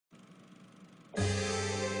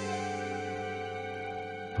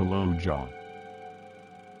Hello, John.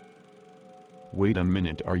 Wait a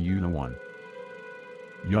minute, are you the one?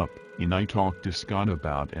 Yup, and I talked to Scott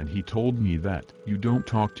about and he told me that you don't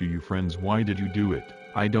talk to your friends. Why did you do it?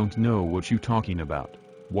 I don't know what you talking about.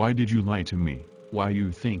 Why did you lie to me? Why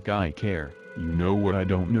you think I care? You know what, I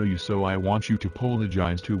don't know you, so I want you to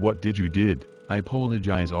apologize to what did you did. I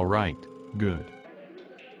apologize, alright, good.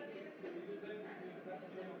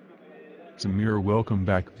 Samir, welcome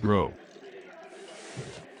back, bro.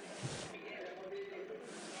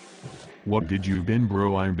 What did you been,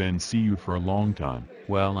 bro? I been see you for a long time.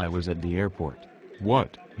 Well, I was at the airport.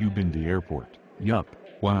 What, you been the airport? Yup.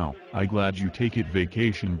 Wow, I glad you take it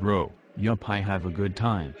vacation, bro. Yup, I have a good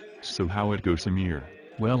time. So how it go, Samir?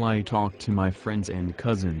 Well, I talked to my friends and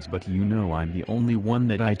cousins, but you know I'm the only one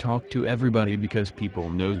that I talk to everybody because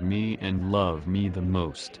people knows me and love me the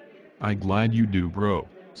most. I glad you do, bro.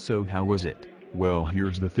 So how was it? Well,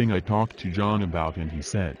 here's the thing, I talked to John about and he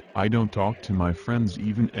said I don't talk to my friends,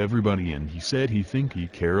 even everybody, and he said he think he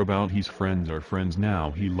care about his friends are friends.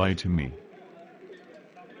 Now he lied to me.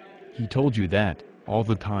 He told you that? All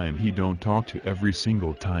the time. He don't talk to every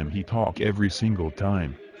single time, he talk every single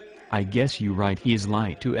time. I guess you right, he's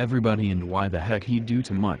lied to everybody, and why the heck he do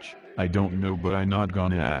too much? I don't know, but I not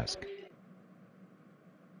gonna ask.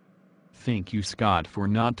 Thank you, Scott, for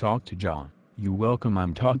not talk to John. You welcome,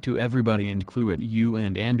 I'm talk to everybody, include you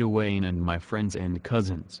and Wayne and my friends and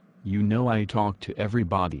cousins. You know I talk to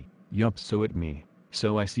everybody. Yup, so it me.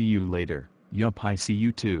 So I see you later. Yup, I see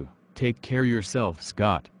you too. Take care yourself,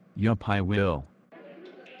 Scott. Yup, I will.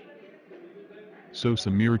 So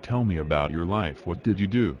Samir, tell me about your life. What did you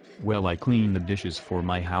do? Well, I clean the dishes for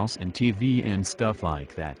my house and TV and stuff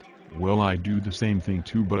like that. Well, I do the same thing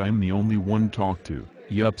too, but I'm the only one talk to.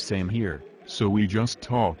 Yup, same here. So we just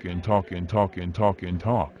talk and talk and talk and talk and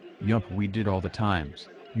talk. Yup, we did all the times.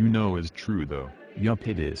 You know it's true though. Yup,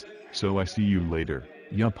 it is. So I see you later.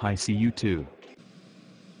 Yup, I see you too.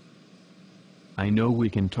 I know we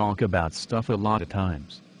can talk about stuff a lot of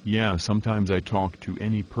times. Yeah, sometimes I talk to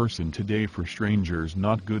any person today, for strangers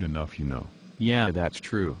not good enough, you know. Yeah, that's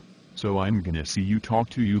true. So I'm gonna see you, talk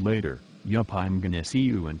to you later. Yup, I'm gonna see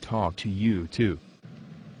you and talk to you too.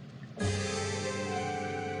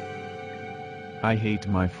 I hate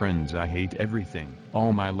my friends, I hate everything.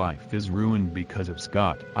 All my life is ruined because of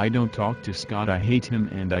Scott. I don't talk to Scott, I hate him,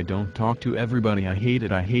 and I don't talk to everybody, I hate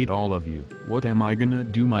it, I hate all of you. What am I gonna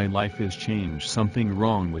do? My life is changed, something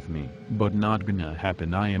wrong with me. But not gonna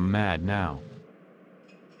happen, I am mad now.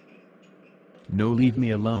 No, leave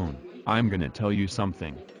me alone. I'm gonna tell you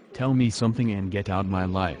something. Tell me something and get out my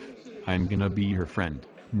life. I'm gonna be your friend.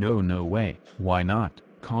 No way. Why not?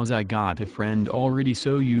 Cause I got a friend already,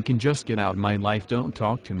 so you can just get out my life. Don't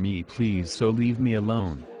talk to me please, so leave me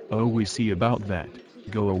alone. Oh, we see about that.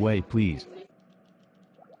 Go away please.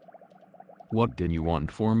 What did you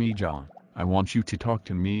want for me, John? I want you to talk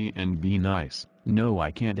to me and be nice. No,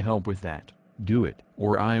 I can't help with that. Do it,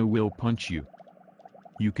 or I will punch you.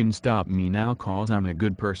 You can stop me now cause I'm a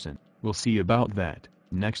good person. We'll see about that.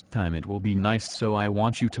 Next time it will be nice, so I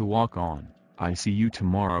want you to walk on. I see you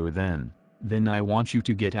tomorrow then. Then I want you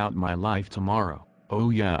to get out my life tomorrow. Oh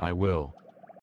yeah, I will.